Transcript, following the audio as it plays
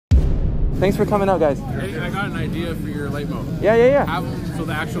Thanks for coming out, guys. Hey, I got an idea for your light mode. Yeah. Have them so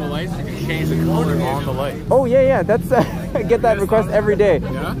the actual lights, you can change the color on the light. Oh yeah. That's I get that request every day.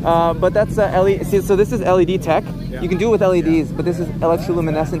 Yeah. But that's LED. See, so this is LED tech. Yeah. You can do it with LEDs, but this is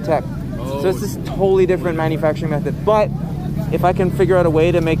electroluminescent tech. So it's this totally different manufacturing method. But if I can figure out a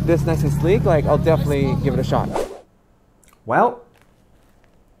way to make this nice and sleek, like I'll definitely give it a shot. Well,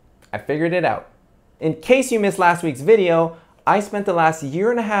 I figured it out. In case you missed last week's video, I spent the last year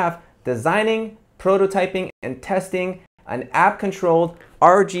and a half designing, prototyping, and testing an app-controlled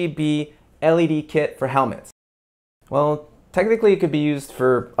RGB LED kit for helmets. Well, technically it could be used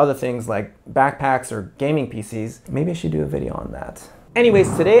for other things like backpacks or gaming PCs. Maybe I should do a video on that.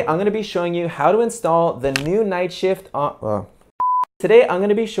 Anyways, today I'm going to be showing you how to install the new Night Shift on... Today I'm going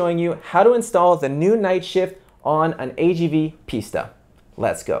to be showing you how to install the new Night Shift on an AGV Pista.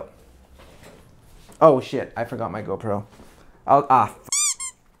 Let's go. Oh shit, I forgot my GoPro.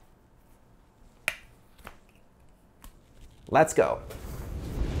 Let's go.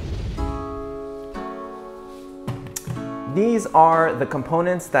 These are the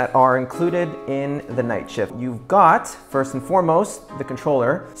components that are included in the Night Shift. You've got, first and foremost, the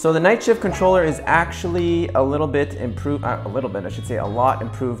controller. So the Night Shift controller is actually a little bit improved, a lot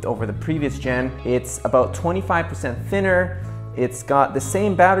improved over the previous gen. It's about 25% thinner. It's got the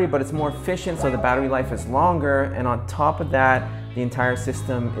same battery, but it's more efficient, so the battery life is longer. And on top of that, the entire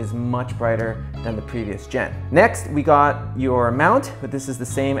system is much brighter than the previous gen. Next, we got your mount, but this is the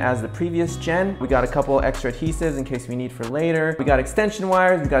same as the previous gen. We got a couple extra adhesives in case we need for later. We got extension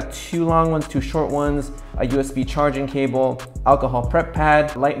wires, we got 2 long ones, 2 short ones, a USB charging cable, alcohol prep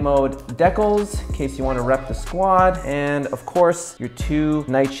pad, light mode decals in case you want to rep the squad, and of course, your 2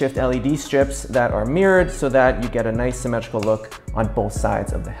 Night Shift LED strips that are mirrored so that you get a nice symmetrical look on both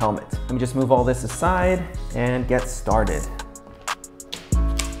sides of the helmet. Let me just move all this aside and get started.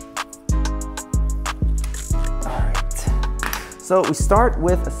 So we start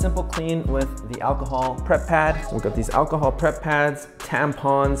with a simple clean with the alcohol prep pad. We've got these alcohol prep pads,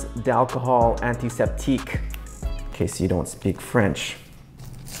 tampons, d'alcohol antiseptique, in case you don't speak French.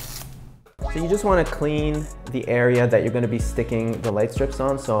 So you just want to clean the area that you're going to be sticking the light strips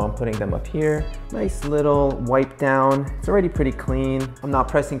on. So I'm putting them up here. Nice little wipe down. It's already pretty clean. I'm not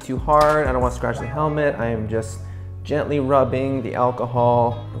pressing too hard. I don't want to scratch the helmet. I am just gently rubbing the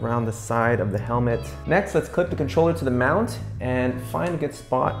alcohol around the side of the helmet. Next, let's clip the controller to the mount and find a good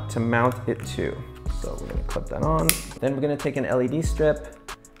spot to mount it to. So we're gonna clip that on. Then we're gonna take an LED strip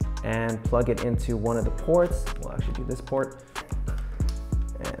and plug it into one of the ports. We'll actually do this port.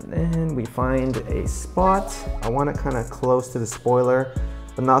 And then we find a spot. I want it kind of close to the spoiler,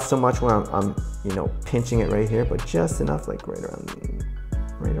 but not so much when I'm pinching it right here, but just enough, like right around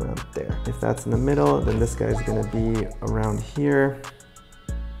there. If that's in the middle, then this guy's gonna be around here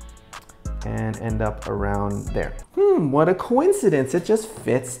and end up around there. What a coincidence, it just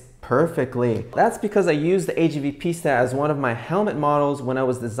fits perfectly. That's because I used the AGV Pista as one of my helmet models when I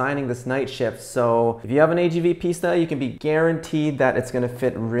was designing this Night Shift. So if you have an AGV Pista, you can be guaranteed that it's gonna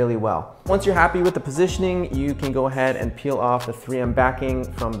fit really well. Once you're happy with the positioning, you can go ahead and peel off the 3M backing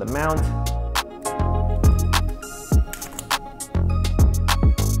from the mount.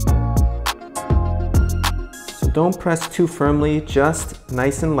 Don't press too firmly, just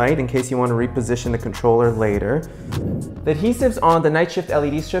nice and light in case you want to reposition the controller later. The adhesives on the Night Shift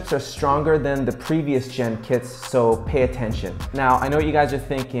LED strips are stronger than the previous gen kits, so pay attention. Now, I know what you guys are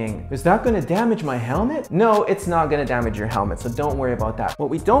thinking, is that going to damage my helmet? No, it's not going to damage your helmet, so don't worry about that. What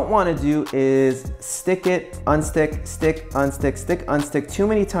we don't want to do is stick it, unstick, stick, unstick, stick, unstick too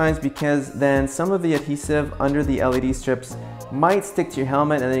many times, because then some of the adhesive under the LED strips might stick to your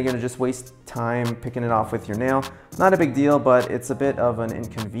helmet and then you're going to just waste time picking it off with your nail. Not a big deal, but it's a bit of an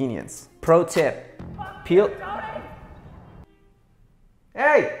inconvenience. Pro tip, peel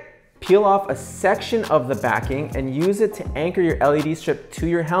off a section of the backing and use it to anchor your LED strip to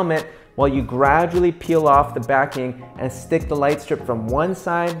your helmet while you gradually peel off the backing and stick the light strip from one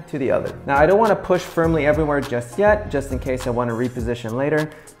side to the other. Now, I don't want to push firmly everywhere just yet, just in case I want to reposition later.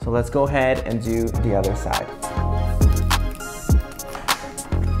 So let's go ahead and do the other side.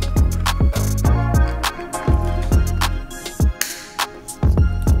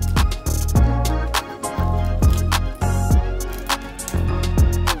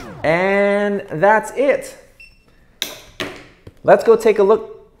 And that's it. Let's go take a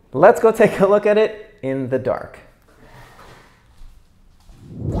look at it in the dark.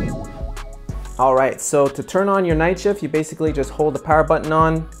 All right, so to turn on your Night Shift, you basically just hold the power button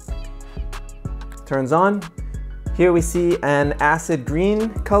on, turns on. Here we see an acid green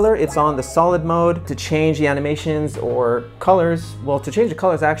color. It's on the solid mode. To change the animations or colors, well, to change the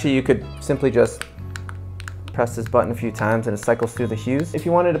colors, actually, you could simply just press this button a few times and it cycles through the hues. If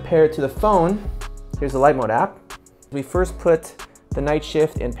you wanted to pair it to the phone, here's the LightMode app. We first put the night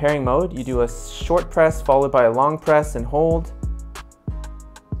shift in pairing mode. You do a short press followed by a long press and hold.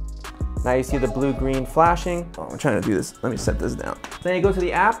 Now you see the blue-green flashing. Oh, I'm trying to do this. Let me set this down. Then you go to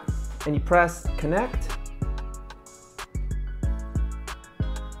the app and you press connect.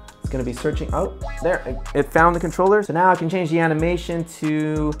 It's gonna be searching. Oh, there, it found the controller. So now I can change the animation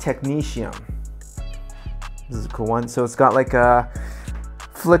to Technetium. This is a cool one. So it's got like a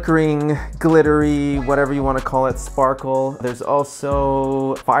flickering, glittery, whatever you want to call it, sparkle. There's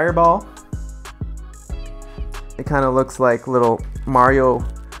also Fireball. It kind of looks like little Mario,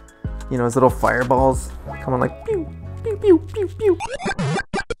 you know, his little fireballs coming like pew, pew, pew, pew, pew.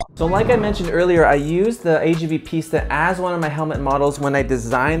 So like I mentioned earlier, I used the AGV Pista as one of my helmet models when I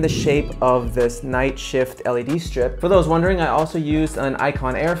designed the shape of this Night Shift LED strip. For those wondering, I also used an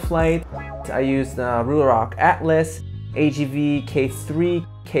Icon Airflight. I used the Ruroc Atlas, AGV K3,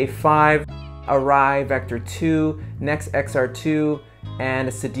 K5, Arai Vector 2, Nex XR2, and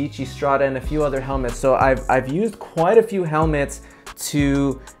a Sedici Strata, and a few other helmets. So I've used quite a few helmets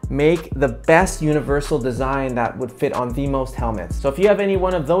to make the best universal design that would fit on the most helmets. So if you have any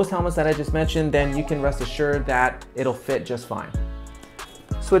one of those helmets that I just mentioned, then you can rest assured that it'll fit just fine.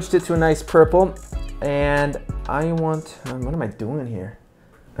 Switched it to a nice purple, and I want, what am I doing here?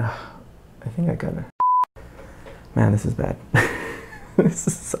 I think I gotta, man, this is bad. This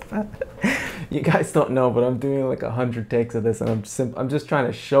is so bad. You guys don't know, but I'm doing like 100 takes of this, and I'm just trying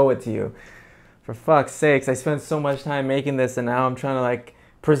to show it to you. For fuck's sakes, I spent so much time making this, and now I'm trying to like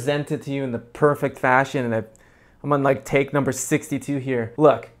present it to you in the perfect fashion, and I'm on like take number 62 here.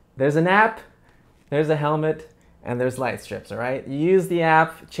 Look, there's an app, there's a helmet, and there's light strips, all right? You use the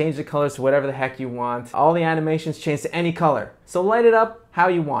app, change the colors to whatever the heck you want. All the animations change to any color. So light it up how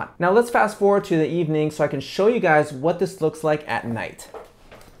you want. Now let's fast forward to the evening so I can show you guys what this looks like at night.